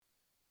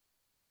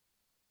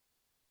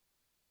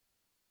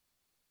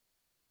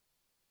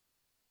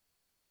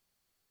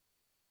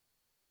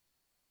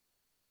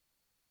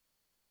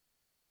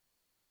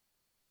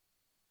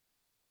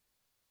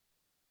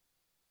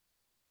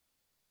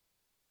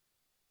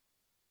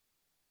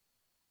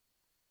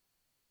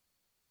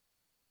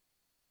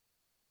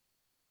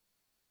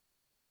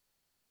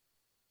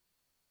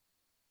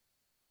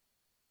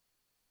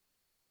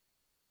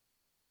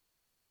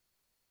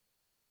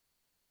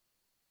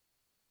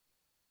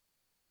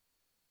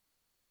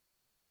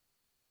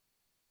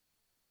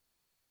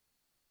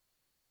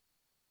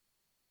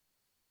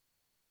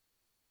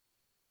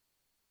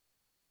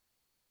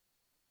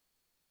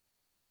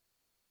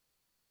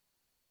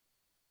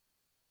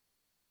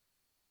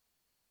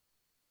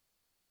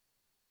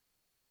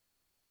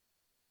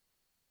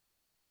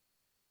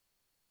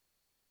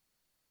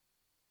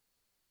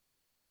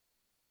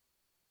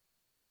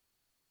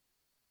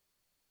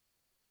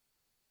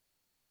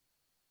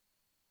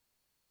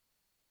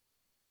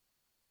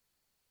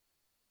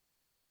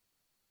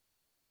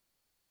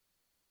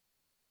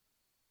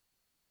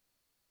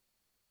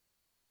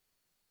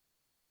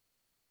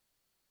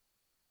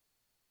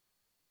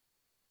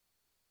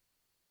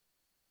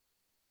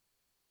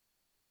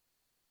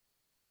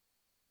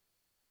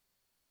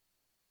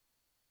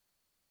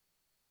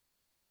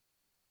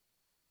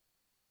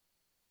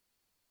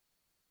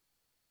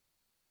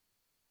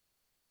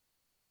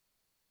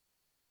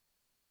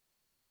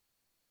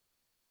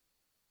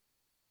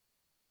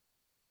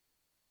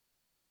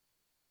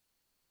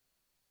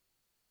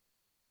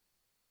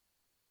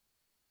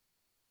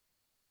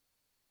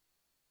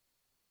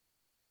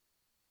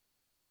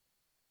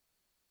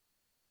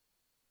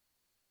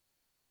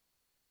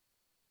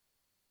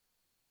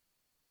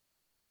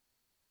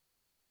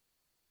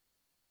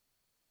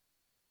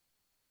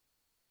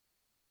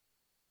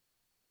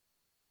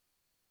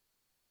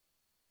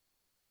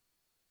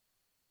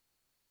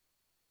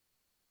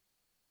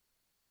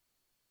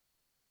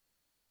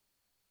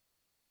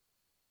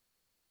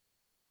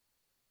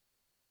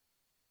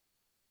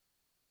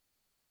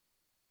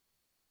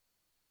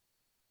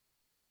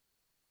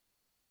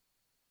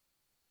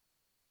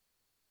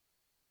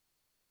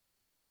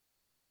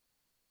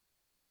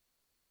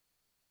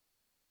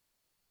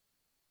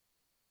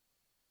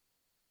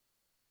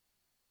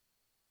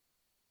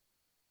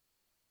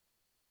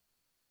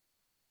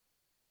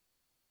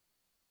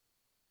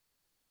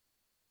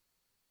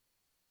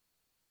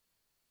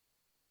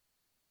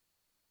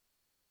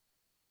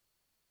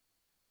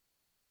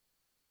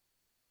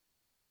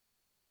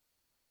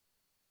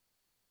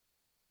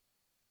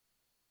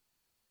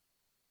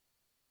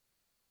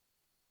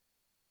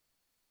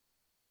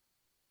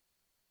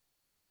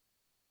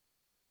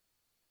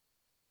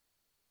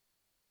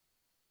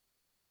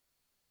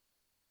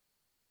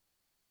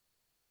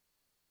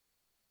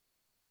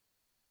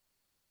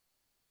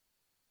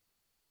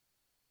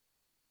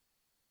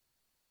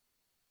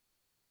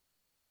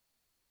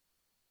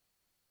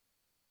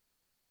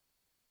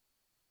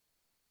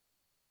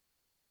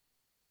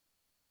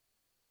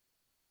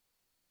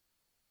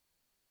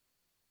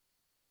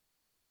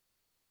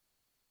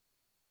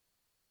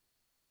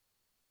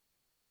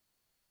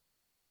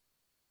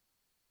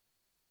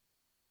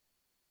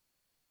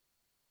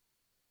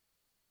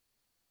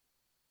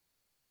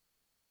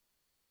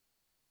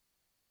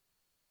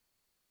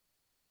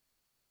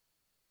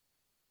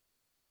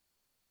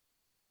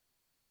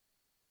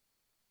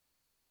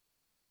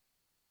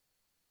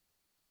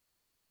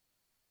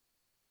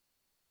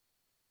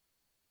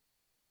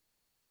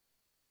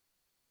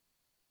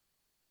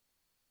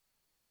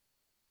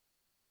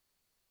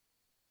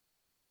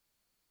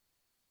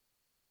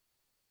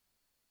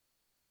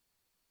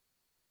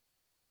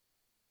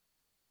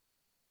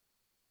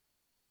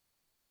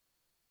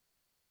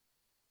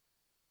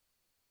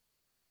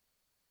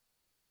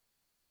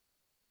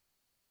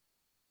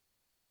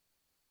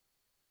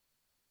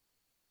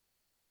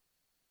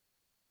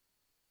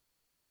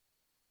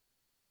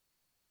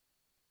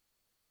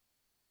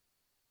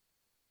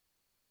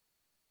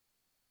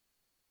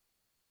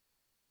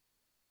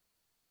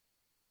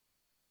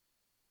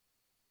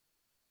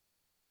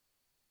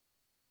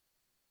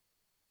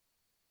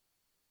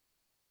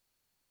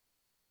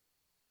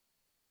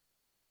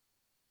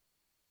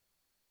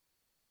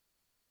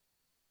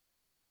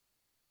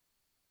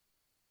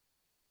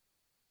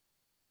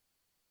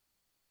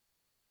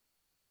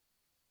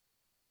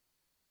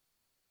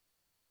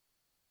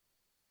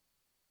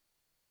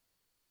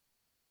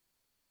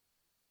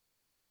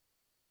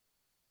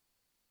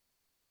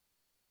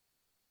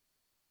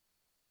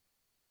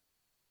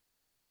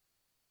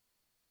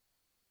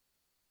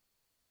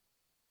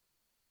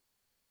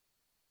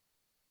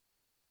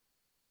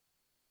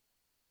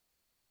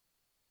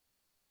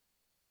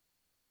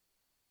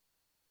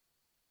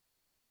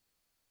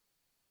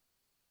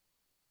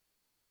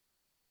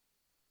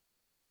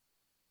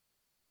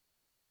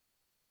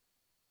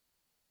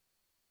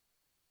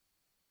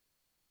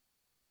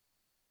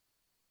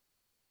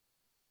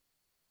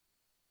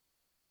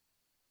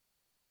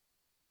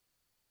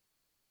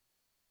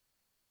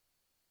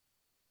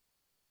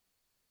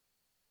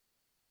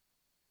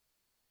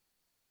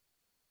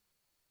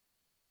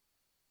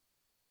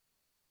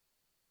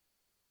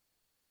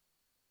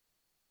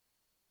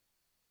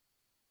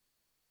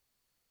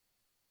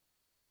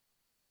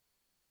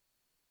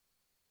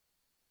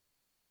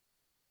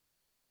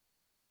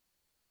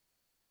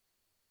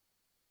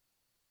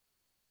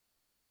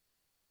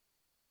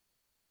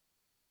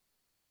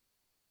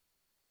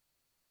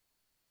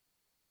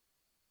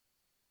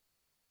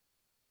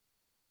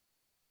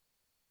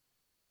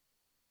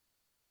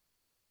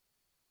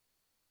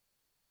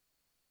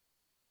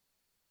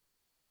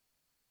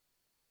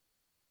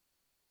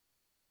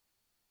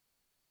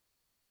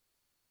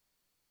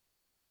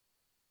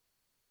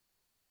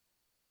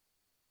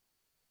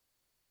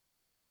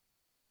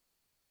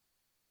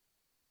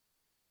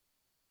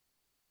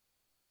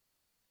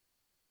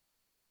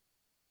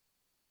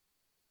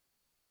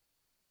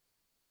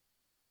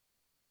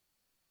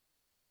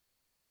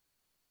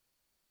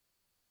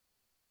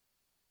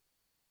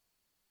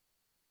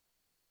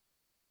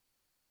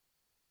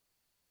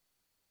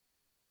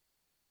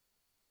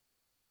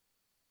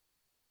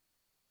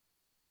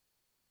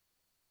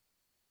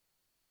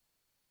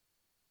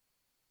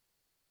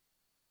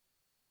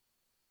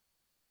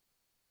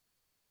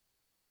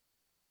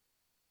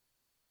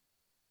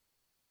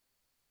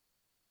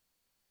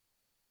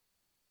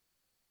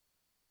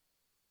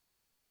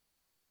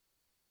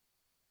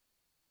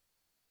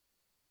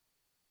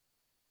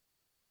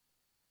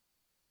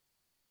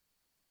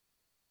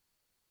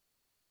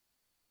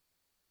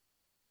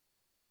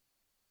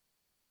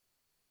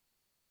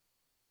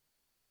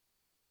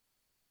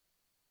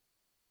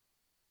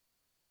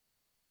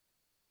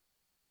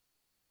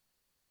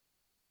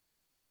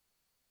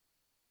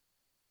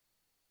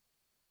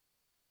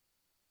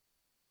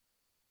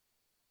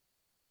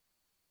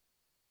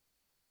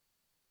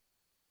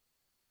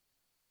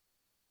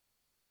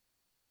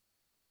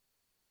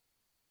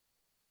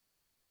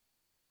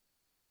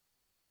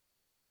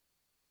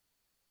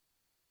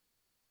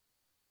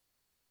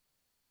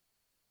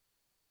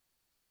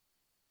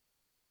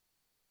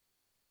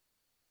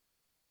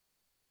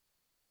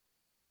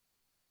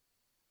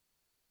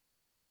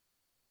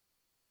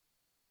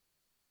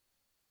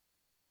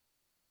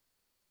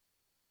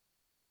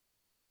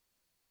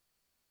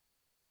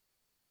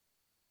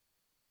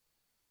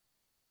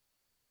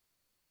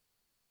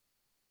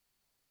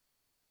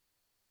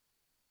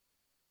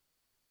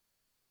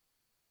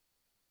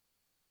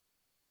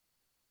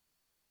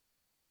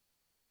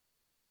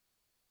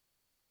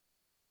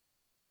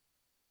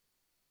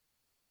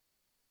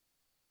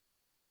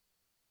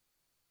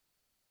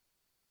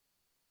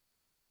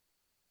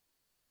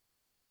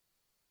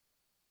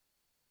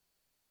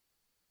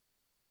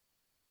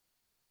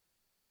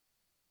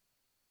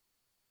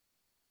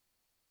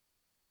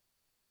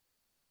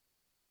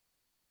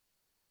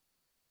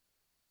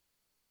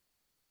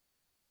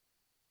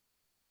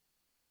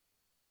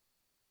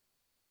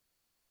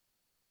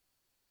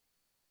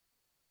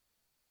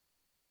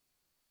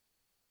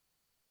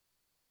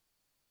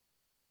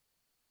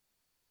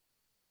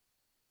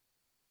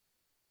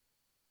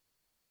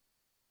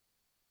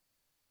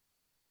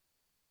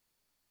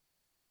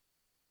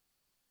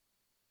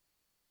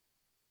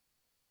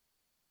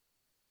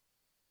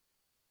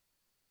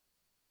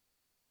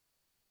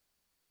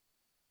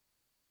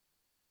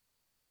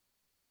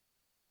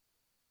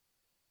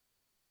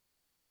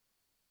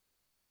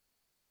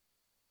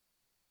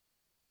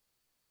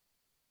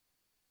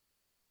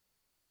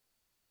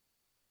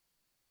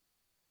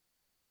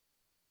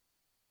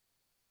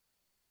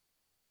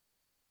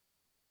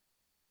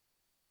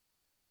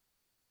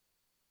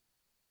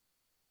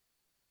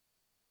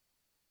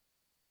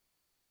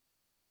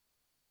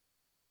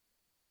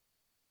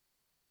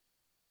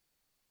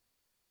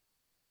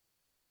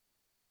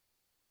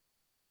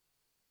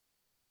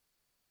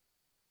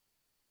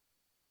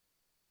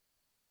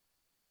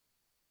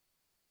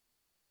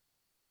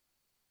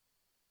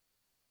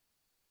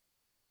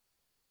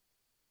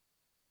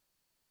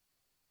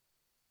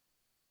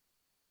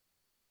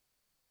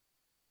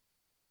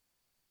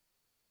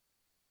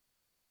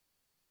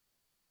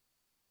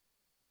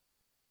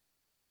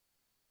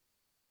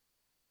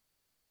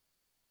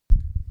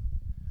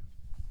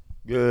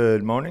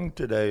Good morning.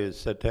 Today is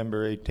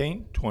September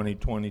 18th,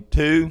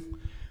 2022.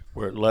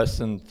 We're at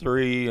lesson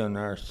 3 in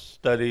our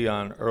study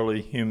on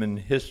early human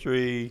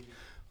history,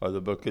 or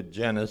the book of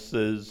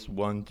Genesis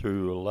 1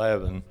 through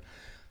 11.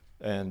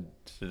 And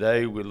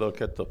today we look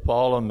at the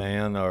fall of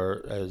man,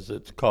 or as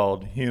it's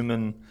called,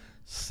 human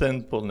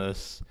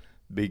sinfulness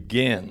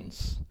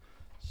begins.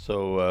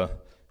 So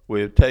we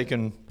have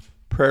taken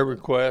prayer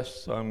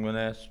requests. So I'm going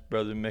to ask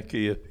Brother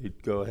Mickey if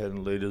he'd go ahead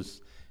and lead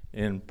us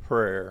in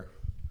prayer.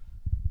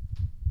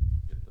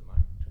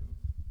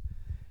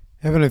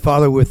 Heavenly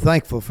Father, we're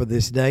thankful for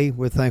this day.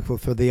 We're thankful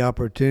for the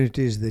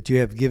opportunities that you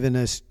have given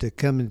us to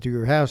come into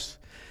your house,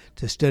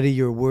 to study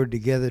your word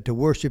together, to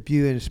worship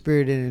you in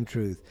spirit and in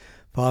truth.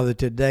 Father,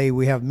 today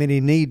we have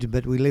many needs,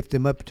 but we lift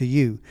them up to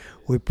you.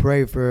 We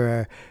pray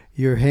for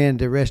your hand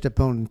to rest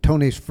upon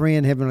Tony's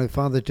friend. Heavenly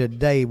Father,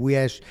 today we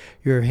ask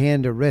your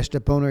hand to rest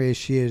upon her as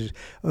she is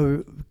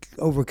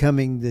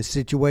overcoming the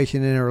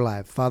situation in her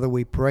life. Father,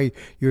 we pray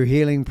your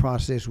healing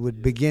process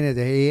would begin at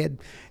the head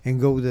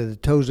and go to the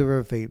toes of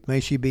her feet. May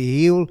she be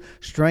healed,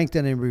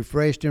 strengthened, and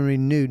refreshed and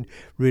renewed,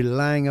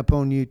 relying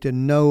upon you to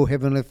know,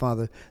 Heavenly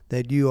Father,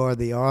 that you are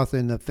the author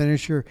and the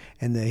finisher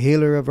and the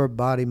healer of her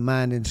body,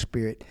 mind, and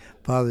spirit.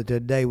 Father,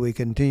 today we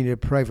continue to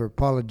pray for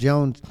Paula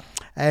Jones.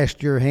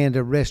 Ask your hand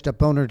to rest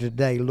upon her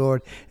today,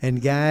 Lord,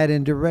 and guide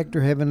and direct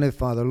her, Heavenly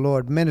Father.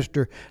 Lord,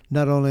 minister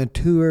not only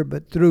to her,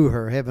 but through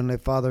her, Heavenly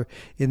Father,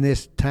 in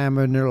this time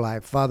in her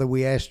life. Father,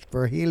 we ask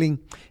for healing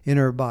in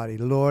her body,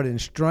 Lord, and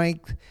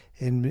strength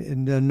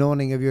and the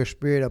anointing of your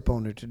Spirit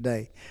upon her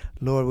today.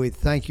 Lord, we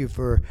thank you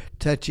for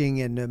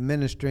touching and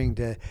ministering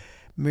to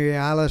Mary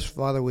Alice.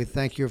 Father, we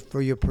thank you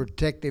for your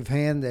protective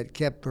hand that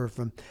kept her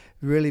from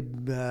really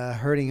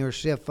hurting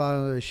herself,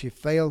 Father, as she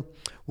fell.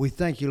 We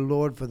thank you,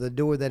 Lord, for the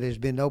door that has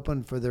been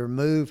opened for their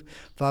move.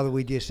 Father,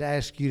 we just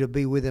ask you to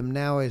be with them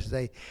now as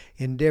they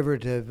endeavor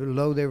to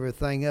load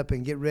everything up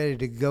and get ready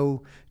to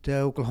go to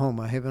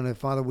Oklahoma. Heavenly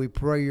Father, we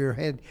pray your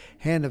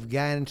hand of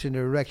guidance and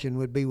direction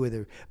would be with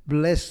her.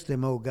 Bless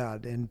them, oh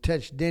God, and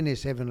touch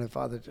Dennis, Heavenly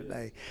Father,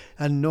 today.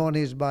 Anoint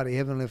his body,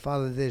 Heavenly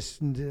Father. This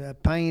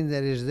pain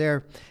that is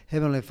there,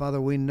 Heavenly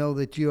Father, we know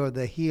that you are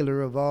the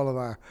healer of all of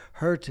our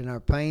hurts and our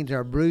pains,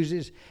 our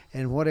bruises,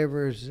 and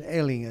whatever is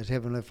ailing us,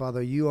 Heavenly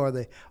Father. You are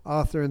the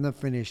author and the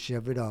finisher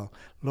of it all.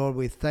 Lord,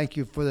 we thank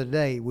you for the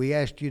day. We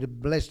ask you to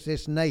bless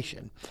this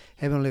nation.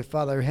 Heavenly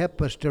Father,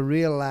 help us to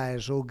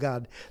realize, oh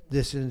God,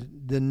 this is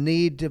the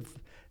need to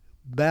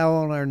bow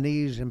on our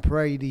knees and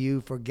pray to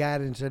you for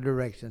guidance and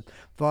direction.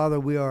 Father,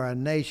 we are a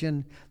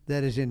nation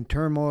that is in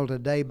turmoil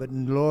today, but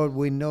Lord,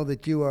 we know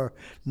that you are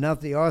not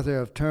the author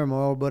of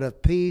turmoil, but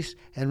of peace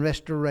and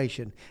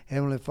restoration.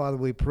 Heavenly Father,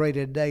 we pray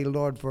today,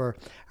 Lord, for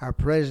our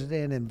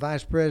president and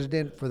vice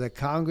president, for the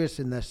Congress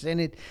and the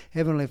Senate.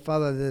 Heavenly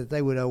Father, that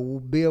they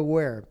would be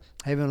aware,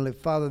 Heavenly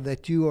Father,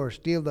 that you are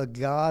still the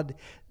God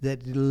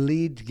that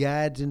leads,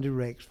 guides, and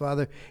directs.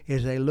 Father,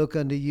 as they look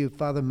unto you,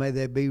 Father, may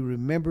they be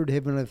remembered,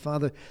 Heavenly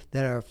Father,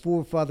 that our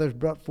forefathers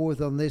brought forth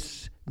on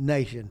this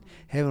nation.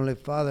 Heavenly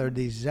Father, a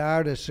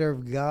desire to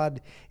serve God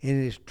in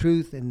his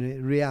truth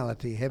and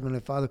reality.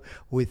 Heavenly Father,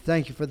 we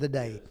thank you for the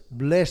day.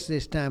 Bless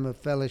this time of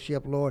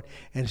fellowship, Lord,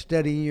 and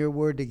studying your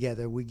word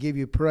together. We give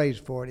you praise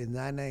for it in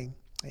thy name.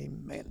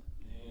 Amen.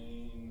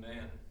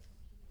 Amen.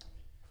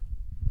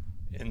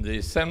 In the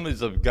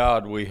Assemblies of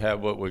God, we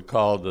have what we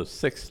call the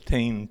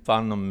 16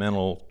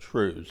 fundamental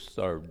truths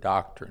or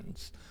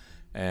doctrines.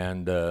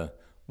 And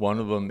one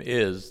of them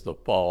is the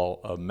fall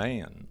of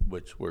man,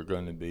 which we're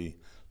going to be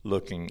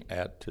looking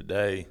at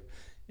today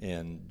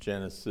in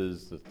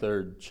Genesis, the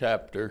 3rd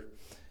chapter,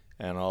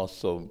 and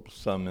also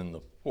some in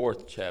the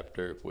 4th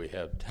chapter if we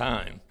have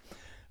time.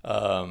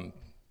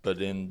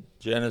 But in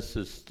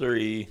Genesis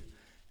 3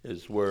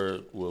 is where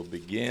we'll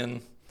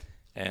begin,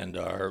 and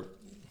our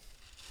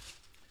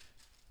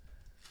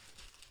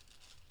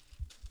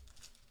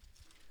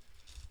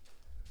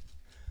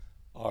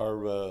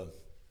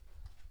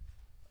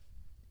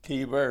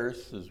key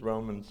verse is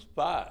Romans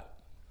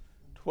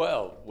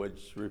 5:12,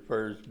 which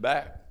refers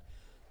back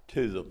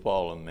to the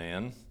fall of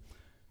man,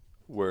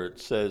 where it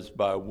says,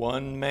 by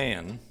one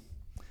man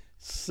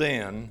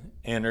sin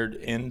entered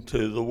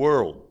into the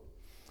world,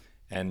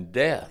 and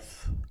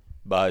death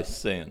by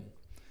sin.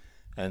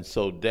 And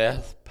so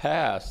death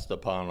passed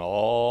upon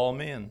all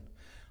men,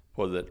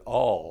 for that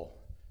all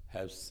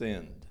have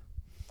sinned.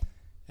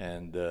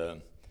 And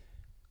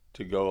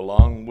to go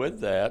along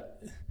with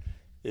that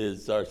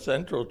is our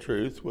central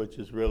truth, which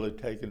is really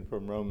taken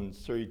from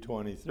Romans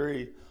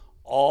 3:23.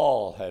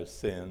 All have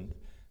sinned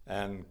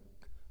and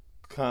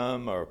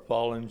come or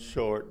fallen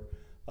short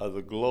of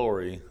the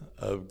glory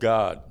of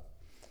God.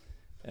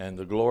 And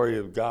the glory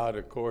of God,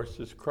 of course,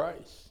 is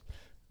Christ.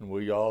 And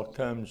we all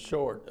come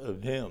short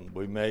of him.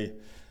 We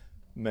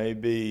may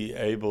be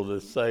able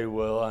to say,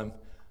 well,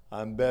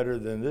 I'm better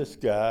than this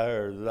guy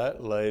or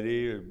that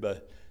lady,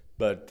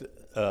 but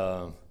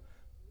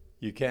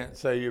you can't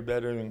say you're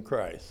better than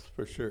Christ,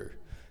 for sure,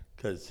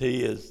 because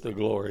he is the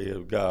glory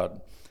of God.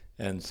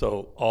 And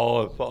so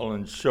all have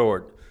fallen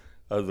short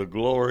of the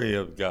glory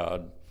of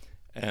God,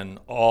 And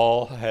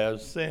all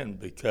have sinned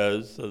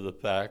because of the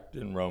fact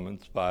in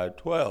Romans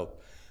 5:12.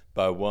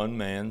 By one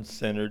man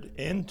sin entered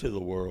into the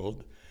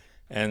world,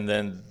 and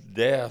then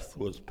death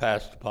was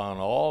passed upon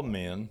all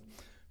men,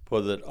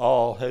 for that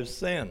all have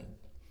sinned.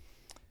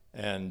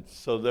 And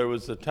so there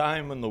was a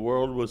time when the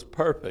world was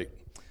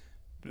perfect,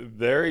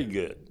 very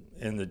good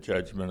in the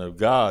judgment of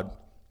God,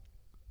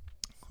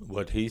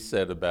 what he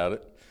said about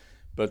it.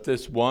 But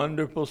this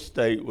wonderful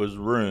state was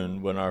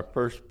ruined when our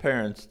first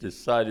parents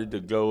decided to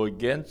go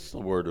against the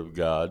Word of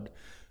God,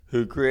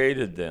 who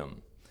created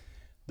them.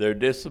 Their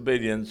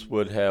disobedience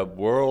would have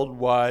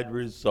worldwide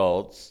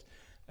results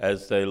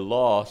as they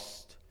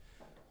lost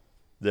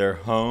their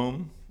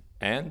home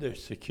and their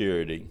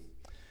security,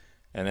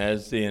 and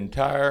as the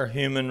entire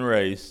human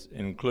race,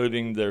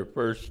 including their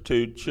first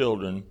two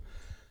children,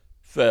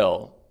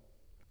 fell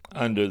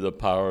under the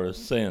power of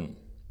sin.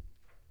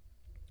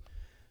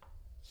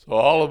 So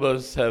all of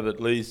us have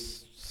at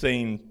least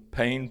seen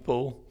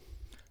painful,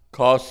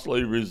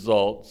 costly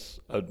results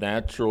of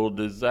natural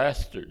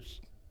disasters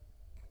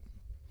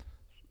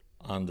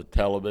on the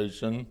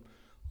television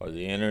or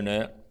the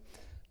internet.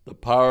 The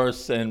power of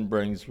sin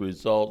brings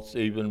results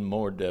even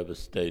more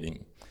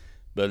devastating,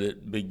 but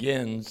it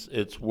begins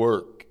its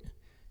work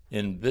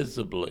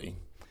invisibly.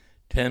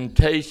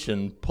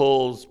 Temptation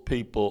pulls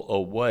people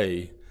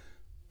away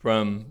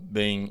from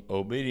being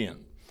obedient.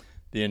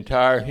 The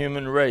entire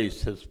human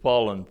race has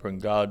fallen from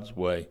God's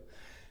way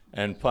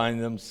and find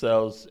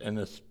themselves in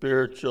a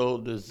spiritual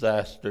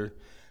disaster,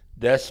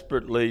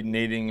 desperately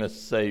needing a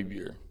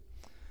Savior.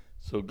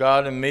 So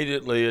God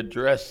immediately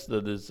addressed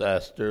the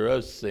disaster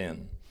of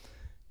sin.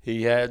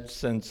 He had,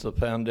 since the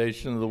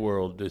foundation of the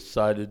world,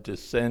 decided to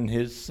send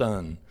his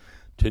Son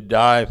to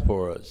die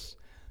for us.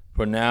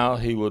 For now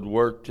he would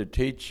work to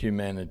teach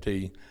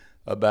humanity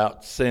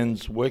about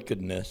sin's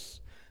wickedness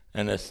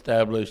and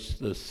establish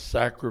the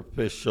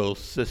sacrificial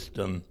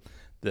system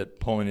that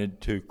pointed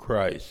to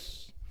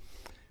Christ.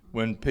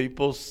 When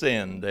people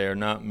sin, they are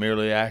not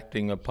merely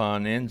acting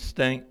upon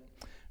instinct,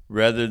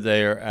 rather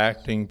they are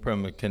acting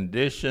from a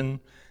condition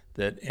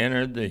that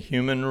entered the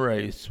human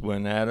race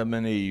when Adam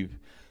and Eve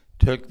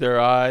took their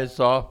eyes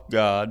off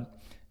God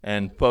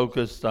and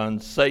focused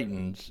on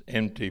Satan's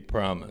empty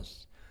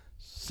promise.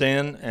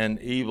 Sin and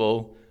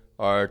evil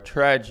are a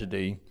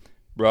tragedy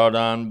brought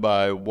on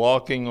by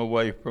walking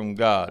away from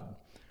God.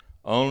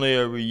 Only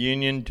a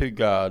reunion to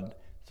God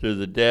through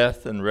the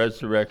death and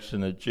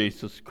resurrection of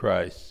Jesus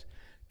Christ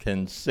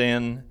can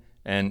sin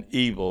and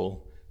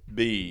evil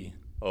be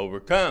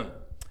overcome.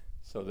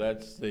 So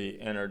that's the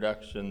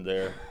introduction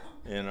there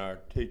in our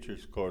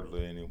Teachers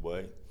Quarterly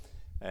anyway.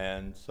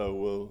 And so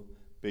we'll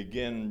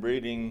begin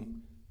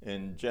reading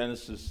in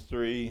Genesis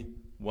 3,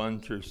 1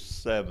 through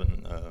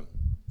 7.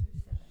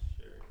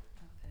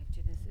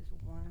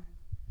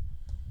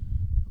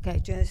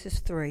 Genesis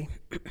 3.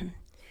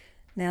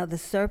 Now the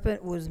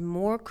serpent was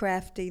more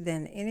crafty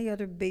than any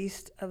other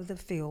beast of the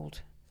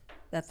field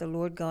that the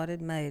Lord God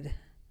had made.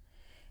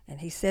 And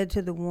he said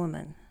to the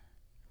woman,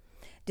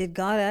 "Did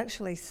God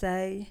actually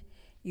say,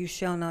 'You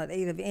shall not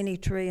eat of any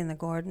tree in the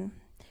garden'?"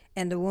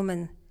 And the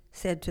woman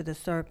said to the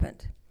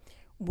serpent,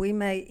 "We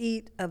may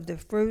eat of the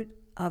fruit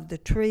of the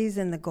trees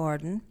in the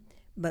garden,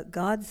 but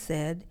God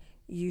said,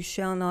 'You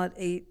shall not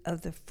eat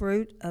of the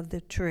fruit of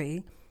the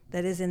tree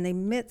that is in the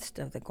midst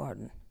of the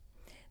garden.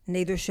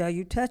 Neither shall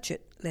you touch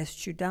it,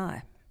 lest you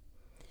die.'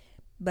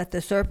 But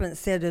the serpent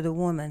said to the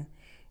woman,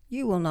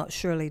 'You will not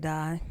surely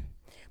die,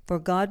 for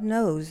God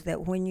knows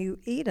that when you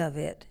eat of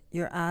it,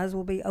 your eyes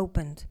will be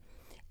opened,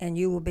 and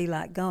you will be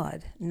like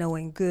God,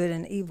 knowing good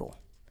and evil.'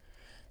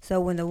 So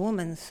when the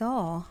woman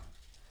saw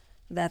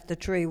that the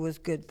tree was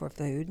good for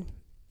food,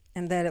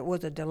 and that it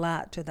was a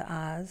delight to the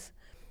eyes,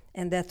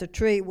 and that the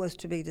tree was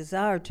to be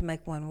desired to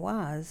make one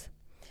wise,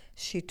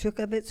 she took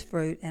of its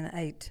fruit and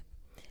ate.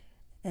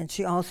 And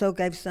she also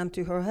gave some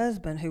to her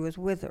husband who was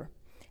with her,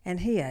 and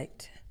he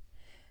ate.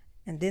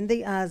 And then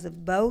the eyes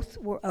of both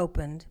were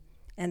opened,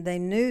 and they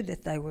knew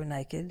that they were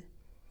naked,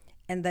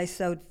 and they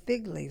sewed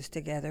fig leaves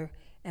together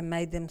and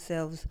made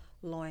themselves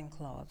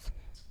loincloths."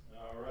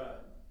 All right.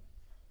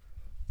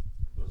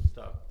 We'll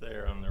stop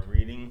there on the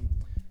reading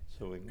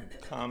so we can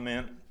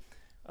comment.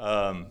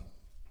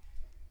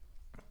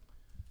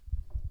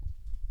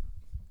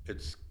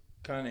 It's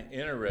kind of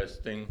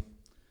interesting.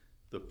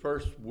 The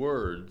first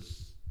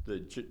words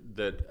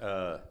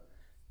that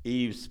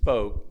Eve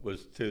spoke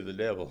was to the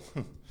devil.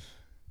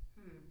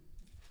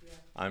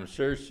 I'm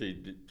sure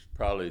she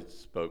probably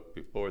spoke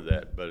before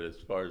that, but as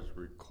far as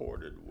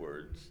recorded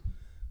words,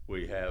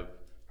 we have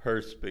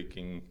her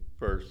speaking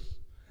first.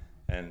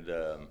 And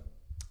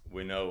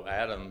we know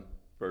Adam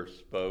first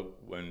spoke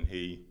when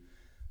he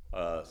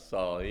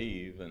saw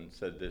Eve and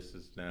said, "This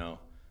is now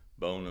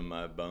bone of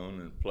my bone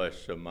and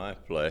flesh of my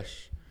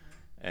flesh."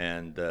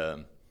 And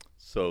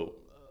so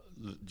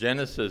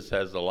Genesis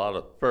has a lot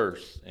of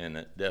firsts in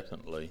it,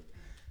 definitely.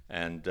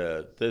 And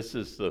this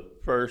is the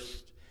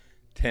first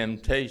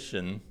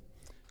temptation,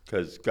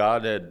 because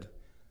God had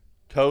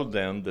told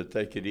them that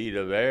they could eat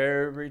of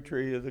every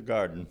tree of the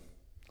garden,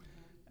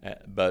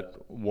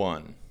 but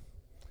one.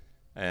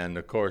 And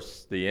of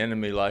course, the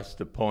enemy likes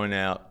to point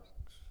out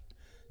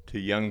to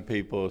young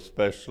people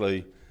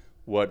especially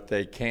what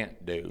they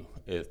can't do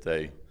if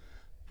they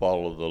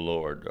follow the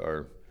Lord.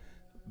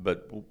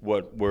 But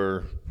what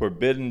we're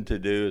forbidden to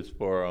do is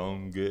for our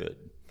own good,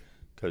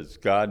 because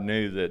God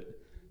knew that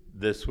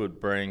this would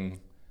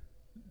bring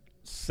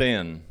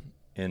sin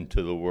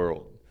into the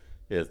world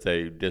if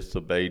they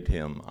disobeyed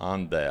him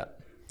on that.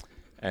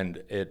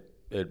 And it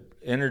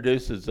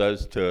introduces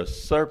us to a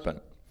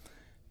serpent.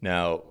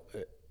 Now,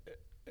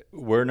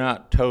 we're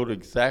not told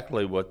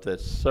exactly what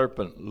this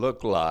serpent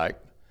looked like,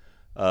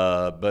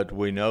 but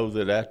we know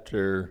that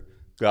after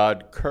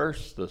God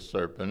cursed the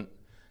serpent,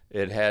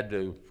 it had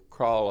to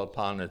crawl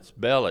upon its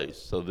belly.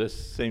 So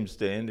this seems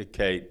to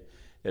indicate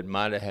it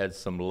might have had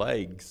some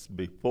legs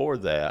before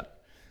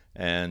that.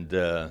 And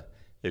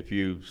if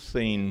you've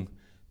seen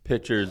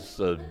pictures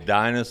of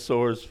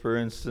dinosaurs, for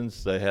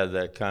instance, they had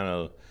that kind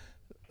of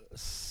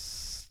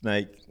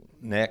snake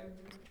neck.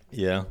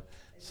 Yeah.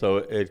 So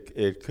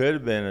it could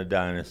have been a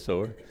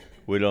dinosaur.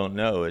 We don't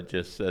know. It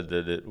just said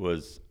that it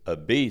was a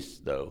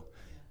beast, though.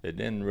 It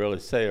didn't really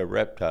say a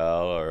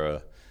reptile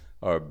or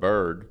a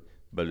bird,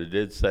 but it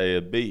did say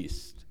a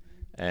beast.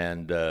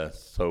 And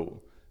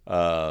so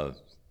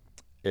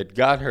it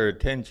got her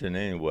attention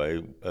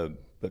anyway.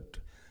 But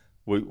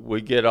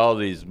we get all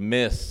these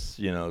myths,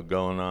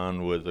 going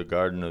on with the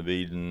Garden of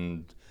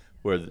Eden,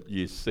 where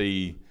you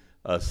see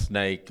a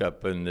snake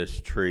up in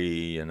this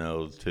tree,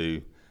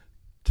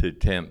 to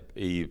tempt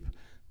Eve.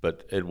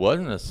 But it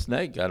wasn't a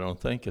snake, I don't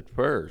think, at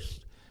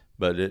first.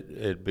 But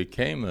it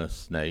became a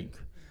snake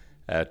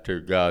after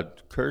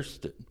God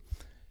cursed it.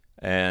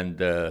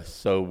 And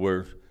so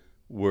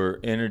we're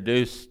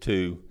introduced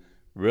to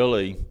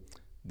really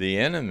the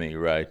enemy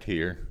right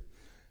here.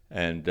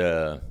 And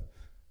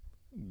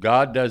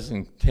God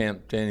doesn't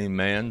tempt any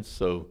man,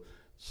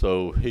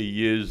 so he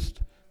used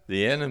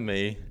the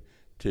enemy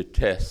to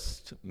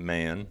test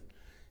man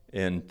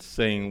in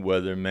seeing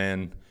whether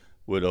man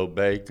would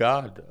obey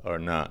God or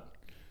not.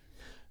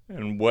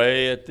 And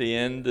way at the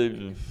end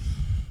of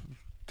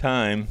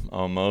time,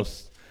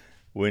 almost,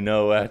 we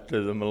know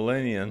after the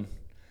millennium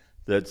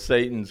that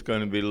Satan's going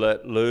to be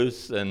let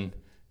loose, and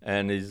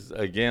he's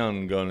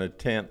again going to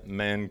tempt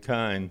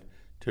mankind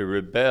to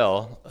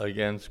rebel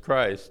against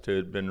Christ, who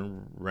had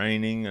been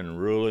reigning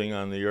and ruling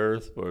on the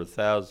earth for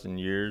 1,000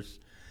 years.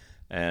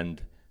 And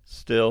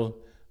still,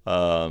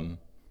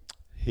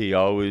 he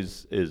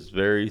always is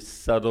very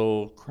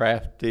subtle,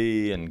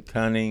 crafty, and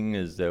cunning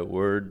is that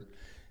word.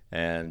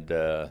 And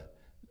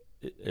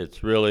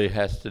it really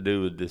has to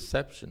do with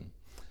deception.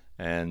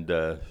 And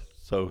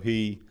so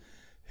he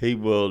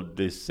will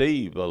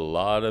deceive a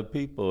lot of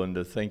people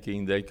into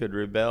thinking they could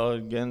rebel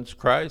against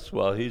Christ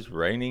while he's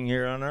reigning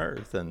here on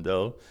earth. And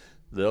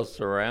they'll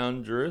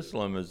surround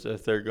Jerusalem as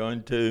if they're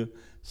going to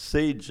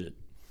siege it.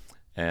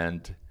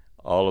 And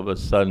all of a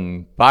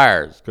sudden,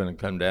 fire is going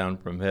to come down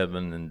from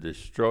heaven and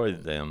destroy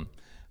them.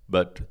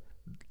 But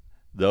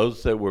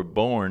those that were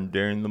born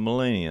during the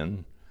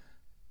millennium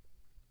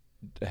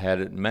had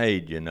it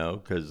made,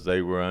 because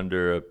they were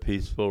under a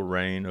peaceful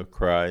reign of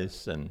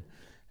Christ,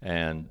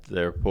 and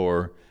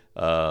therefore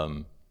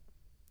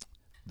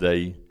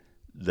they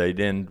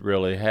didn't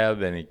really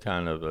have any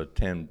kind of a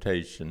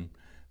temptation.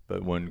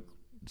 But when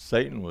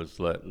Satan was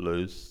let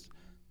loose,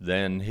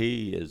 then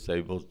he is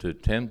able to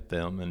tempt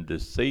them and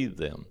deceive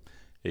them.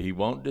 He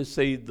won't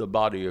deceive the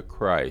body of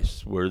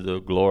Christ. We're the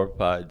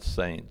glorified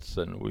saints,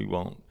 and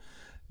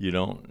you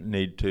don't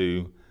need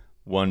to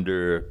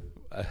wonder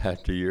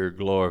after you're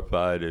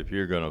glorified if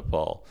you're going to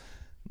fall.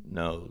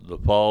 No, the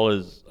fall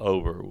is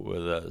over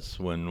with us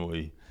when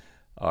we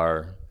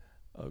are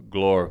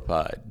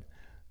glorified.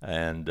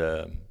 And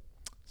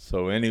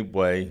so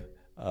anyway,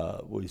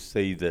 we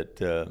see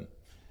that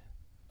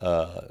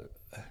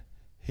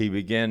he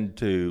began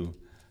to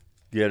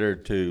get her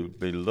to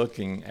be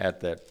looking at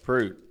that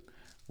fruit.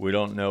 We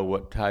don't know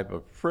what type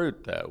of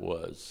fruit that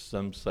was.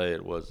 Some say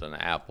it was an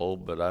apple,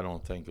 but I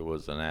don't think it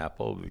was an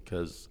apple,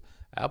 because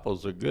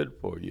apples are good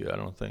for you. I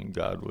don't think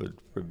God would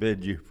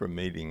forbid you from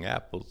eating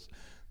apples.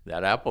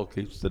 That apple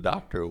keeps the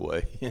doctor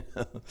away.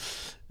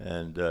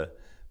 And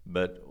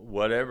but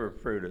whatever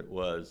fruit it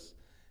was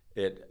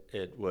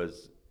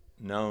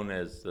known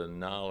as the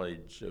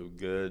knowledge of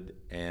good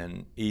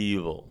and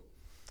evil.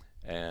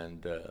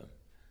 And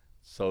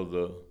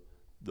so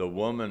the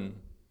woman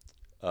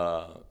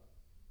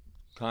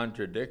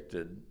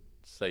contradicted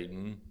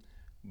Satan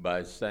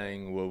by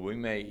saying, well, we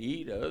may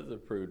eat of the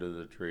fruit of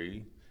the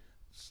tree,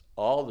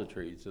 all the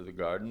trees of the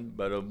garden,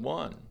 but of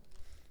one.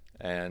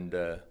 And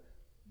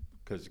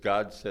because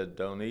God said,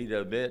 don't eat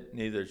of it,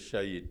 neither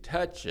shall you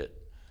touch it.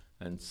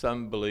 And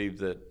some believe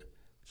that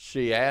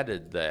she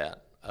added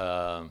that.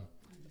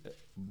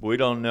 We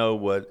don't know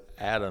what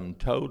Adam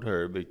told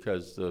her,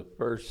 because the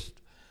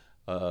first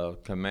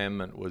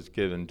commandment was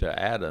given to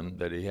Adam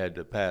that he had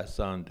to pass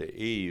on to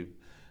Eve.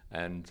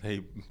 And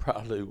he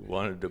probably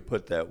wanted to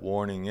put that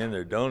warning in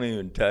there, don't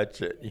even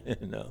touch it,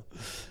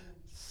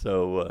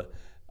 So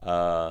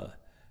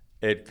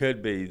it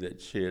could be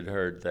that she had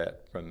heard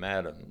that from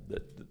Adam,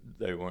 that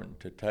they weren't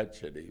to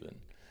touch it even.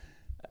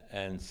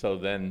 And so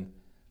then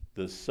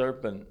the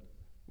serpent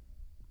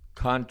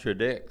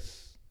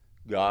contradicts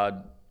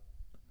God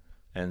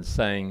and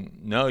saying,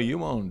 no, you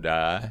won't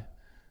die,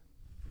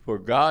 for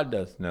God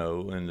doth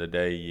know in the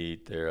day ye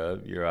eat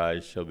thereof, your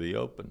eyes shall be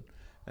open.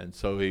 And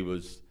so he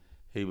was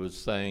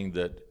saying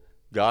that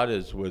God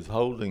is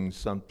withholding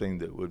something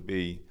that would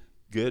be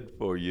good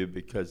for you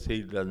because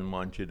he doesn't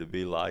want you to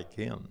be like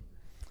him.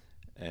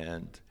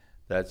 And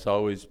that's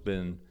always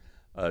been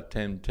a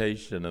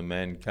temptation of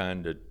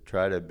mankind, to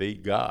try to be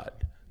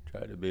God,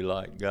 try to be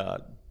like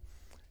God.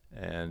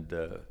 And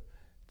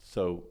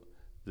so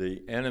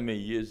the enemy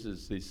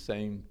uses these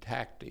same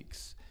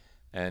tactics,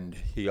 and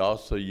he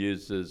also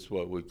uses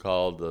what we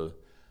call the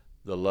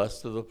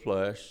lust of the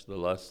flesh, the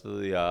lust of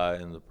the eye,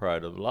 and the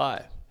pride of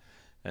life.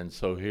 And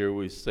so here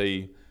we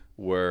see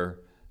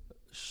where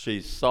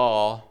she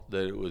saw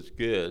that it was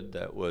good,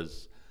 that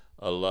was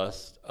a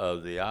lust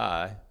of the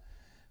eye,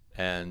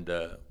 and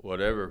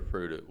whatever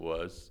fruit it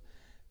was.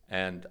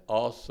 And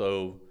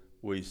also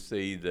we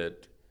see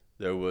that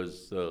there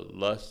was the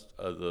lust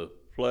of the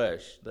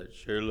flesh that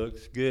sure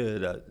looks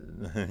good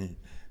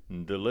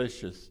and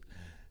delicious.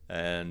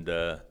 And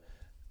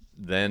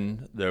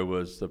then there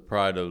was the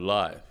pride of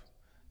life,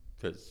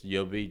 because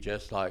you'll be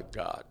just like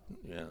God.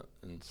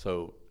 And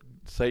so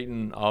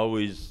Satan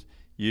always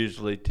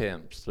usually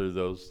tempts through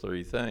those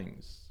three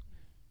things.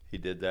 He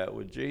did that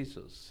with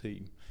Jesus.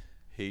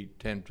 He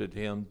tempted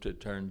him to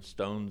turn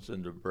stones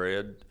into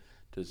bread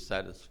to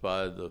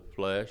satisfy the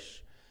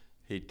flesh.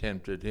 He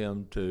tempted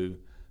him to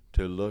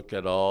look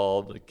at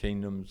all the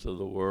kingdoms of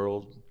the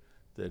world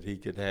that he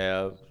could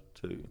have,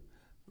 to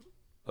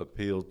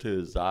appeal to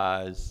his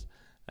eyes.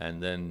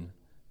 And then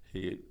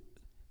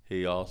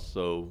he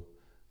also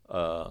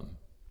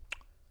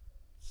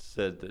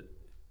said that,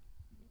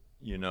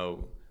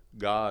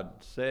 God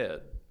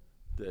said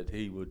that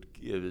he would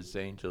give his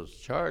angels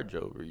charge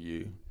over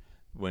you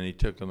when he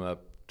took him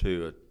up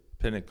to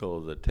a pinnacle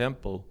of the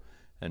temple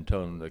and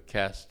told him to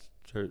cast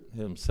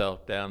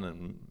himself down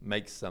and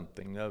make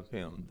something of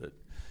him, that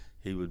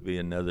he would be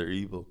another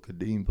evil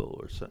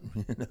Kadimbo or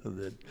something,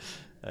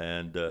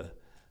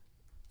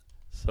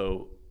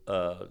 So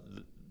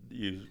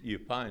you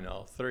find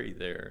all three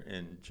there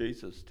in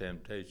Jesus'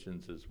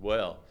 temptations as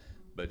well,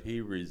 but he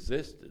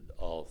resisted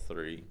all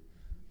three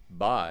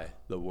by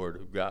the Word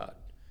of God.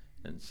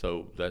 And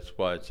so that's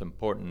why it's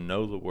important to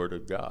know the Word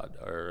of God,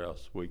 or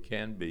else we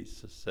can be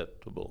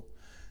susceptible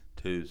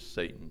to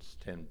Satan's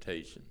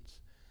temptations.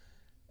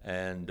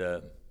 And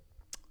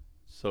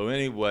so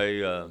anyway,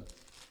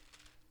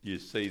 you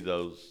see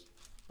those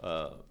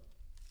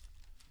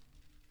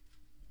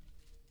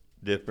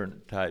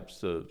different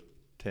types of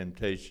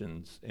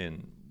temptations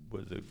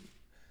with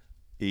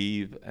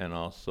Eve and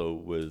also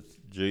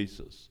with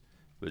Jesus.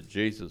 But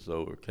Jesus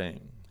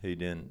overcame. He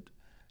didn't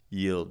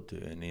yield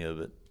to any of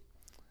it.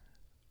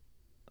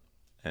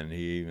 And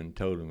he even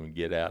told him to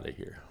get out of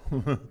here.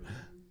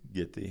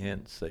 Get the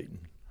hint, Satan.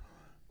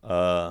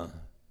 So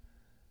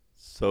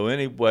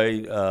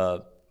anyway,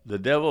 the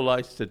devil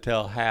likes to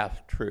tell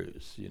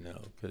half-truths,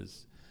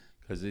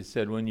 because he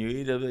said, when you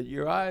eat of it,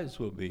 your eyes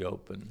will be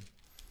open.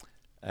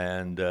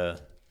 And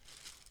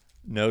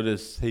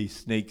notice he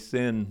sneaks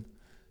in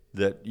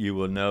that you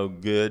will know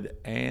good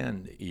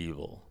and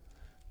evil.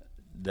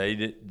 They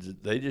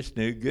just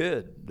knew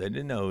good. They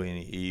didn't know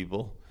any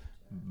evil.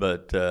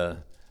 But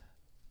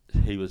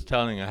he was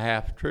telling a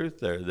half-truth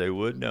there. They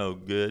would know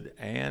good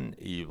and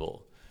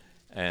evil.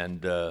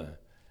 And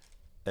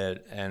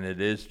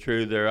it is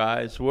true, their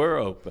eyes were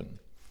open,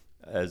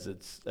 as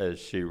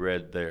she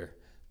read there.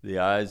 The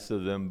eyes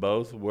of them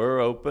both were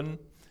open,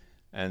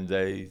 and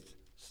they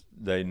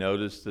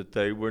noticed that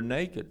they were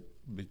naked,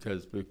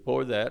 because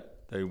before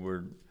that they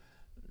were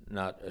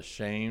not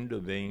ashamed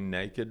of being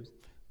naked,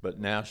 but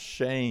now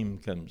shame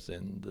comes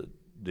in the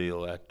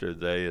deal after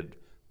they had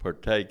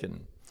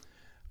partaken.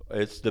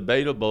 It's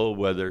debatable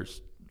whether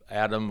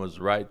Adam was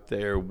right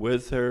there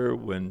with her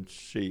when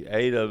she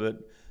ate of it,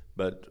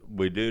 but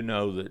we do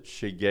know that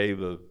she gave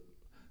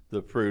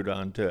the fruit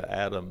unto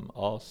Adam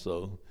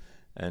also,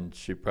 and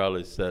she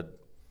probably said,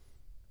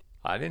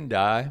 I didn't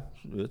die.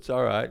 It's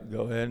all right.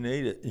 Go ahead and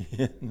eat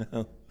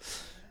it.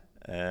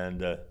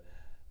 And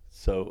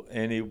so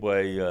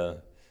anyway,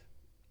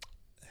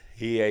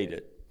 he ate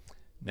it.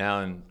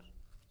 Now in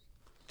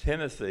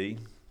Timothy,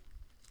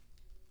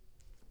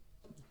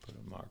 put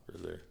a marker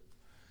there.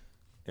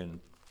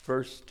 In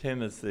 1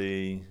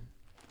 Timothy,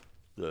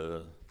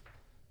 the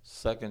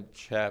 2nd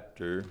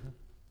chapter,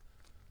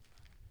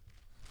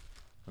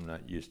 I'm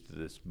not used to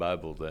this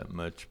Bible that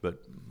much,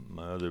 but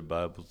my other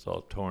Bible's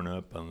all torn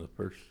up on the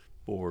first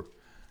 4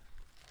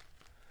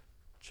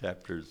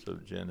 chapters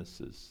of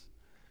Genesis.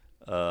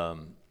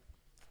 So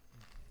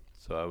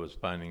I was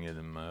finding it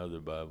in my other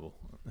Bible.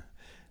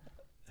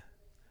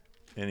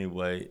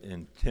 Anyway,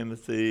 in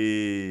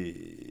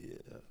Timothy,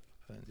 I'll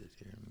find it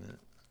here in a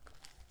minute.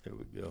 There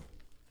we go.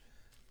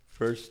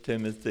 1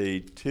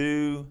 Timothy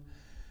 2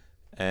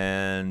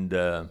 and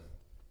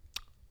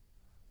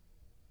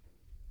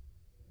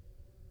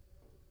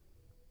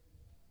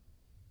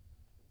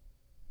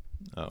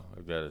Oh,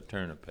 I've got to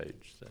turn a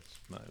page. That's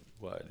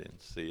why I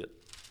didn't see it.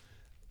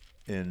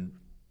 In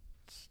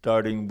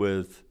starting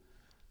with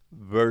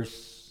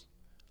verse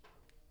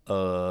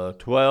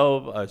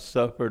 12, I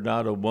suffer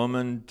not a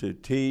woman to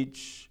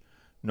teach,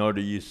 nor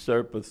to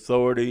usurp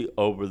authority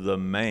over the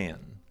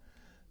man.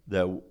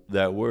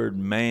 That word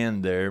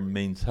man there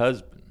means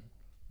husband,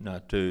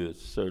 not to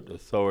assert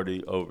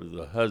authority over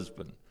the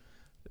husband.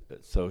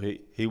 So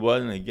he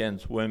wasn't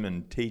against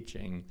women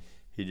teaching.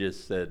 He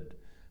just said,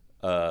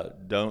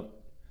 don't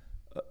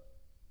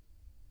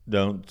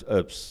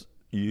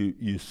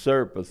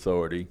usurp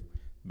authority,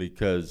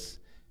 because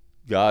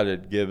God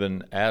had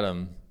given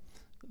Adam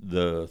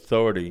the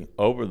authority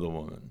over the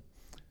woman.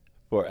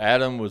 For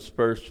Adam was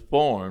first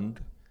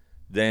formed,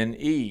 then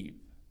Eve.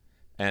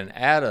 And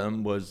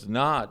Adam was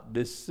not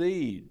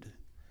deceived.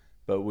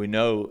 But we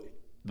know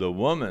the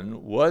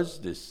woman was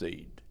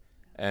deceived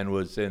and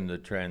was in the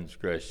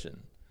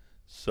transgression.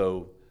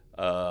 So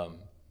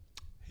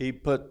he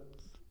put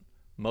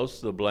most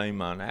of the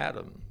blame on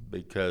Adam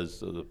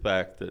because of the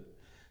fact that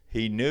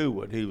he knew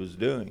what he was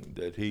doing,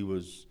 that he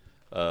was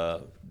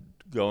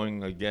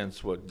going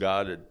against what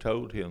God had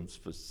told him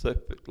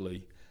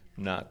specifically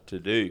not to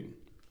do.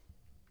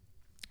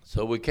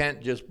 So we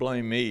can't just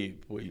blame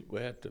Eve. We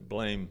have to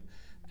blame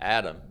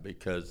Adam,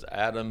 because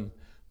Adam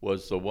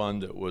was the one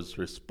that was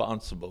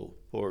responsible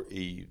for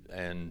Eve,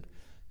 and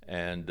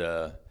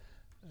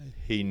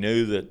he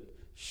knew that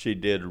she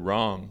did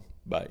wrong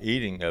by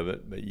eating of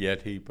it, but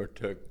yet he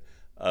partook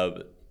of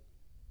it.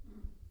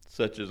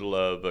 Such is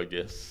love, I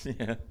guess.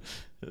 Yeah.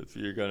 If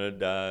you're gonna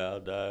die, I'll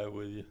die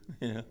with you.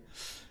 Yeah.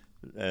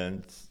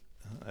 And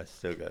I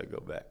still gotta go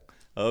back.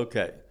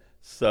 Okay,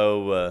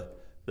 so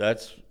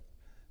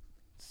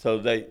so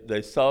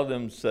they saw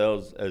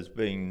themselves as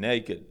being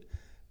naked.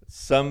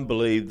 Some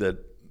believe that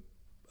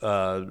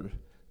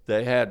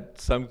they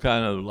had some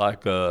kind of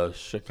like a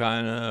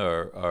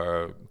Shekinah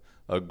or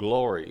a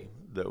glory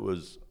that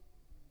was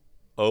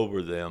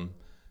over them,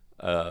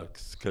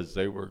 because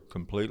they were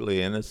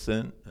completely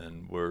innocent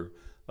and were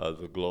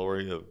the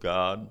glory of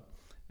God.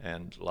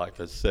 And like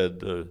I said,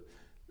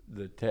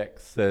 the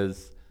text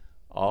says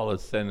all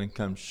have sinned and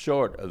come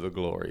short of the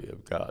glory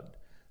of God.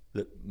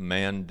 That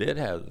man did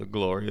have the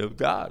glory of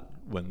God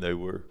when they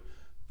were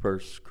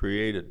first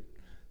created.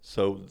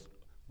 So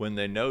when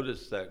they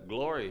noticed that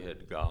glory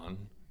had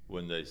gone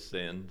when they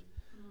sinned,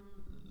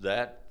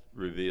 that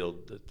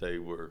revealed that they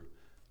were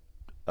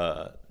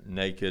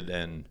naked,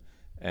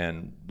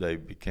 and they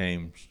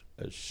became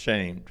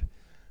ashamed.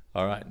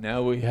 All right,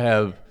 now we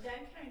have.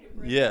 That kind of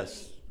brings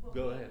Yes, me,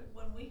 go ahead.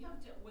 When we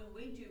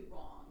do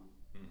wrong,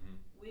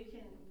 we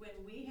can, when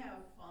we have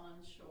fallen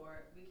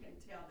short, we can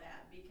tell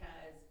that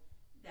because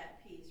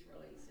that piece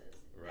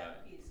releases, Right.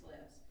 that piece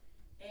lifts,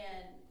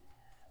 and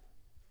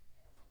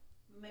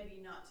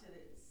maybe not to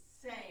the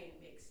same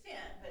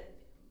extent, but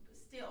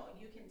still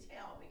you can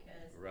tell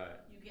because Right.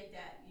 you get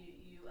that,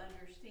 you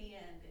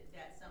understand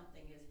that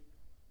something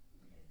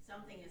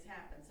has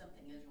happened,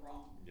 something is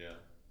wrong. Yeah,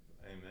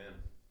 amen.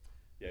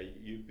 Yeah,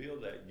 you feel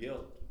that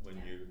guilt when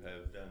you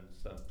have done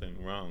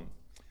something wrong.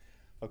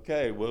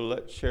 Okay, well,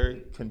 let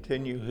Sherry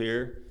continue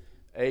here,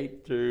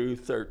 8 through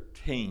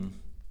 13.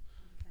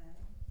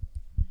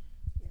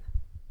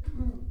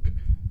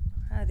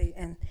 Righty,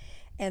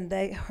 and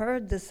they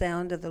heard the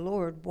sound of the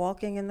Lord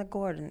walking in the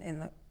garden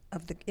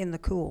in the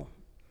cool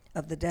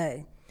of the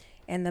day,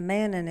 and the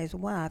man and his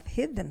wife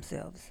hid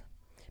themselves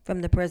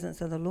from the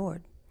presence of the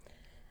Lord,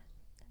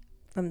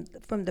 from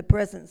the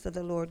presence of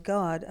the Lord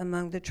God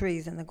among the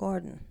trees in the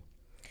garden.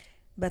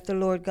 But the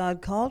Lord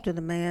God called to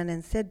the man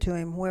and said to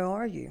him, "Where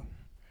are you?"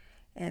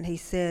 And he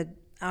said,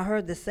 "I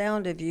heard the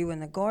sound of you in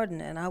the garden,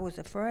 and I was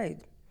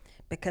afraid,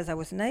 because I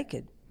was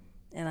naked,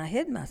 and I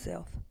hid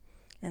myself."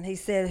 And he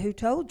said, "Who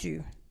told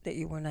you that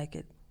you were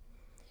naked?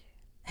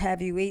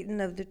 Have you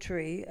eaten of the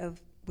tree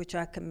of which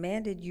I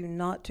commanded you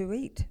not to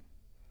eat?"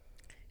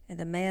 And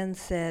the man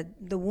said,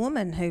 "The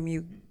woman whom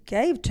you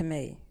gave to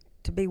me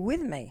to be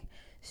with me,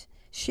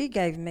 she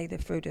gave me the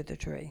fruit of the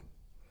tree,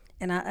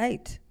 and I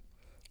ate."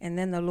 And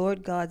then the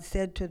Lord God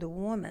said to the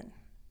woman,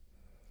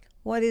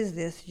 "What is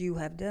this you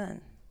have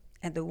done?"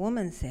 And the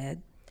woman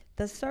said,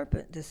 "The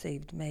serpent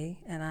deceived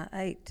me, and I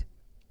ate."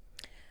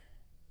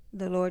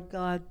 The Lord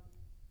God,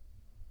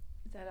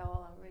 is that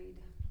all I read?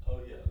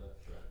 Oh, yeah,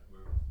 that's right. We're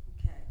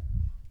Okay.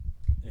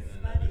 in It's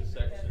another funny because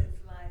section.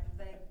 it's like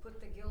they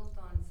put the guilt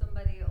on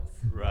somebody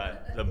else.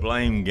 Right, the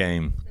blame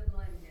game. The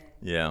blame game.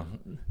 Yeah.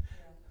 Yeah.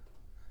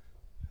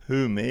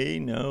 Who, me?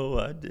 No,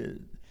 I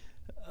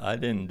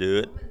didn't do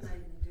it. Woman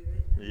made me do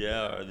it.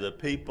 Yeah, or the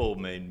people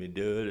made me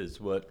do it, is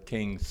what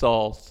King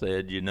Saul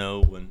said,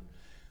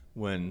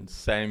 when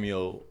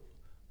Samuel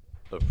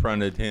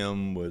affronted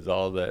him with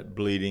all that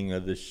bleating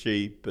of the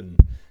sheep, and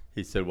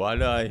he said, "Why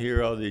do I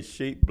hear all these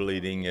sheep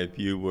bleating if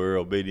you were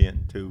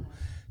obedient to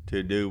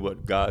do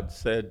what God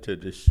said, to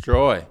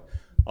destroy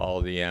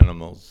all the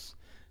animals?"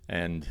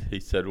 And he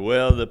said,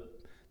 "Well,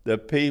 the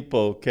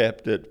people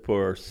kept it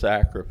for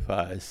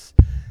sacrifice."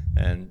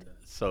 And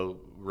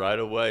so right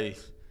away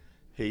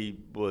he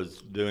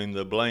was doing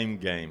the blame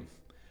game.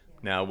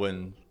 Now,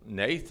 when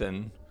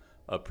Nathan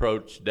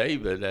approached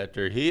David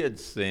after he had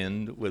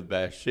sinned with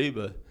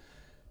Bathsheba,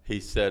 he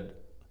said,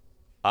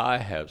 I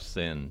have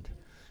sinned.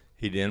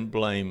 He didn't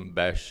blame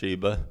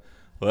Bathsheba.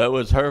 Well, it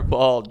was her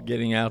fault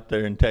getting out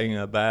there and taking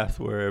a bath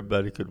where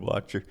everybody could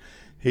watch her.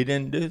 He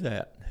didn't do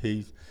that.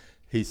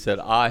 He said,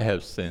 I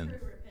have sinned.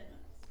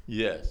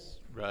 Yes,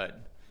 right.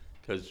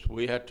 Because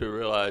we have to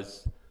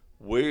realize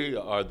we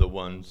are the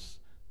ones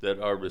that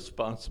are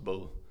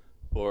responsible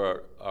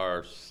for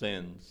our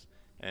sins,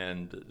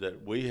 and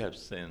that we have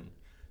sinned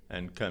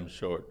and come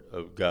short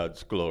of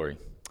God's glory.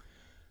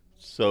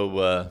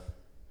 So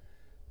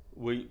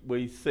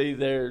we see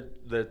there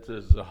that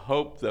there's a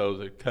hope, though,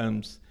 that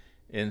comes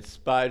in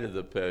spite of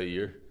the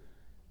failure.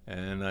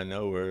 And I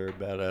know we're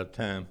about out of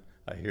time.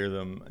 I hear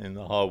them in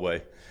the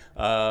hallway.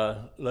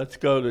 Let's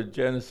go to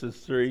Genesis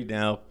 3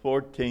 now,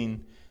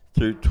 14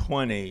 through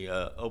 20.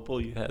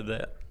 Opal, you have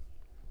that?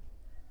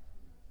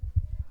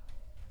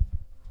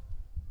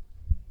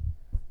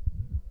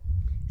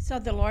 So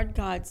the Lord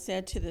God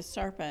said to the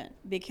serpent,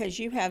 because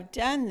you have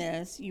done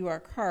this, you are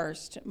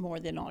cursed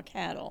more than all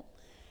cattle,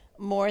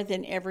 more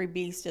than every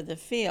beast of the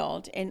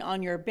field, and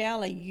on your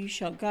belly you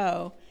shall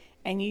go,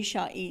 and you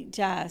shall eat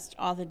dust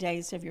all the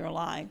days of your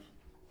life.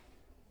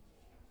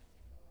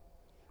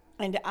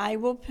 And I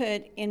will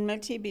put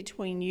enmity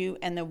between you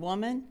and the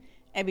woman,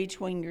 and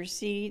between your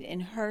seed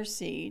and her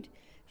seed.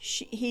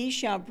 He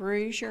shall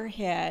bruise your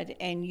head,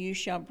 and you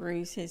shall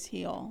bruise his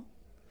heel.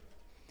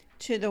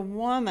 To the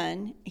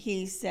woman,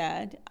 he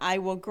said, I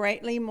will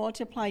greatly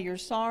multiply your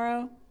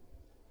sorrow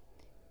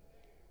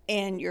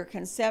and your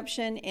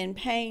conception. In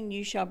pain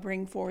you shall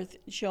bring forth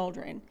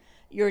children.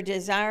 Your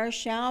desire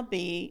shall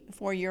be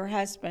for your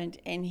husband,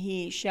 and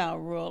he shall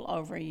rule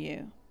over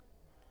you.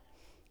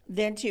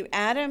 Then to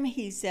Adam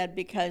he said,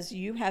 because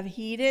you have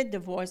heeded the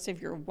voice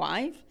of your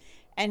wife,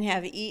 and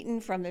have eaten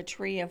from the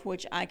tree of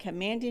which I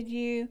commanded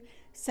you,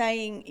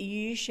 saying,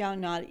 you shall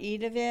not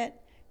eat of it.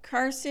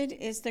 Cursed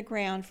is the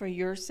ground for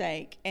your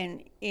sake,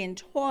 and in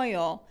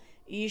toil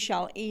you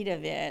shall eat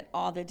of it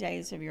all the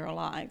days of your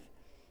life.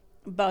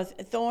 Both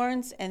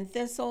thorns and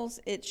thistles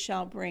it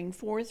shall bring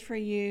forth for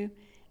you,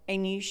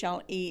 and you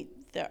shall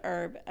eat the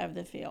herb of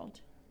the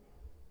field.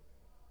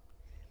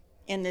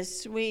 In the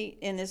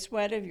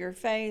sweat of your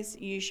face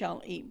you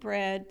shall eat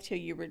bread till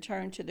you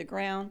return to the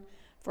ground,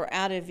 for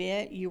out of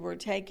it you were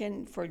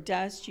taken, for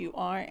dust you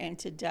are, and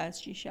to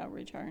dust you shall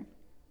return.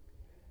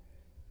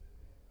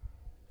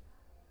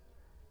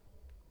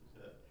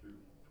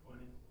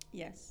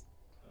 Yes.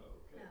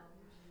 Okay.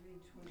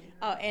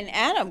 Oh, and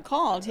Adam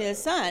called his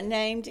son,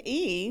 named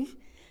Eve,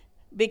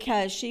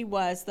 because she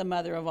was the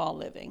mother of all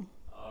living.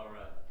 All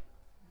right.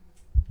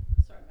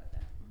 Sorry about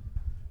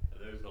that.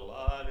 There's a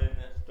lot in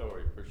that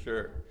story for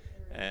sure.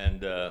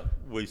 And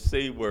we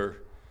see where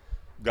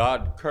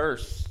God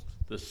cursed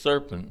the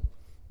serpent,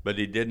 but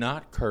he did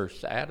not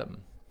curse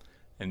Adam,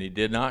 and he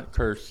did not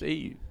curse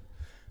Eve,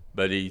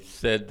 but he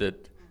said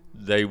that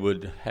they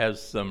would have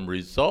some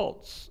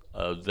results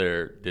of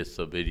their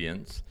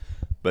disobedience.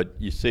 But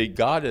you see,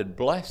 God had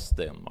blessed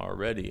them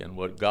already, and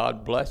what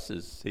God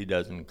blesses, he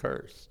doesn't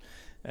curse.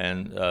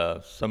 And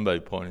somebody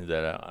pointed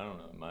that out. I don't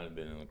know, it might have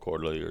been in the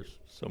quarterly or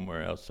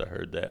somewhere else I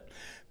heard that.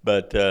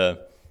 But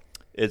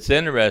it's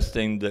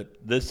interesting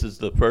that this is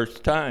the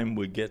first time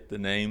we get the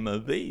name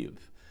of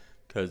Eve,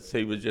 because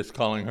he was just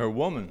calling her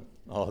woman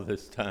all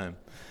this time.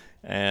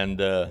 And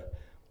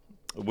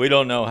we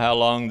don't know how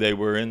long they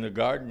were in the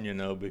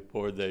garden,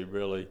 before they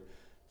really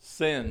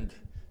sinned.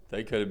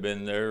 They could have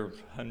been there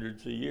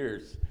hundreds of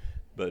years,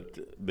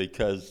 but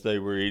because they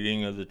were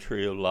eating of the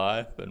tree of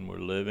life and were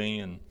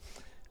living.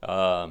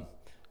 And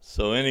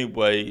so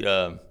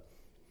anyway,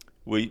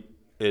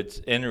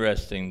 it's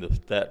interesting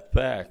that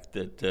fact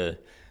that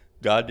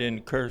God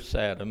didn't curse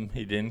Adam,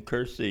 he didn't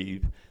curse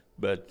Eve,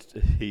 but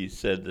he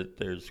said that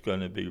there's going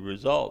to be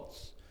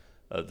results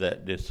of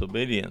that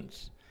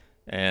disobedience.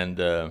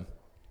 And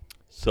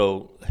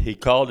so he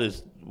called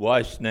his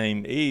wife's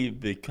name Eve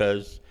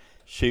because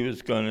she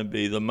was going to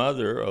be the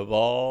mother of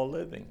all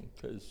living,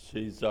 because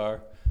she's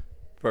our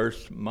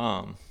first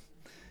mom.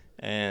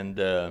 And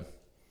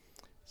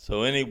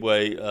so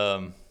anyway,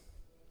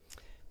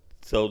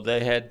 so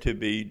they had to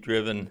be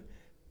driven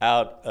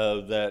out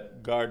of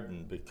that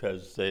garden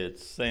because they had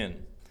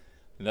sinned.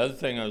 Another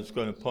thing I was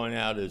going to point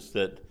out is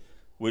that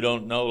we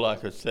don't know,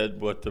 like I said,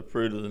 what the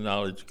fruit of the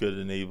knowledge of good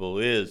and evil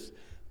is.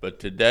 But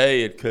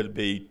today it could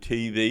be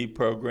TV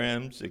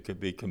programs, it could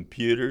be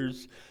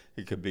computers,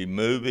 it could be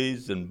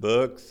movies and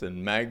books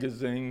and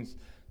magazines,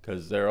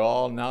 because they're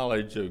all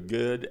knowledge of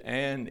good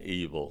and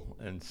evil.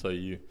 And so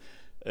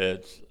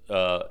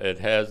it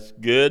has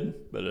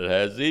good, but it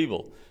has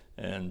evil.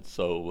 And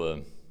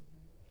so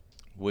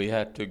we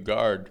have to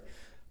guard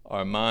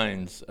our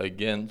minds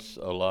against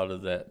a lot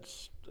of that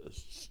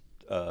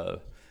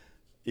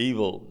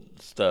evil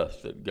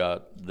stuff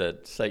that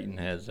Satan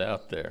has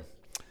out there.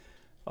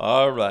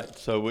 All right,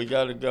 so we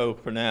got to go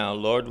for now.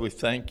 Lord, we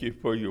thank you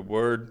for your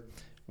word.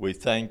 We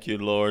thank you,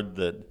 Lord,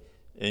 that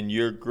in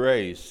your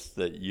grace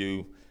that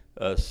you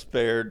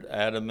spared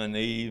Adam and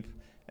Eve,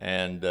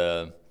 and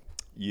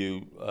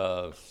you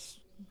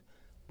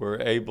were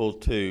able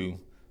to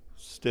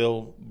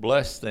still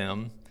bless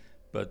them,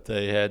 but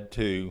they had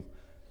to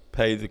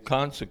pay the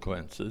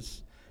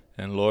consequences.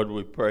 And Lord,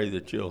 we pray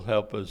that you'll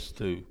help us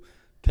to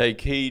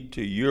take heed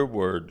to your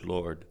word,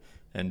 Lord,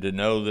 and to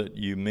know that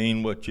you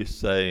mean what you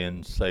say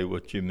and say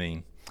what you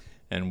mean.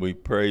 And we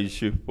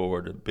praise you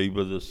for it. Be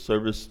with the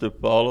service to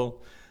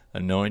follow.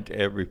 Anoint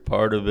every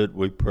part of it,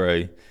 we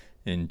pray.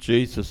 In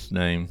Jesus'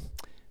 name,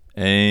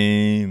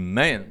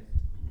 amen.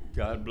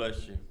 God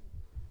bless you.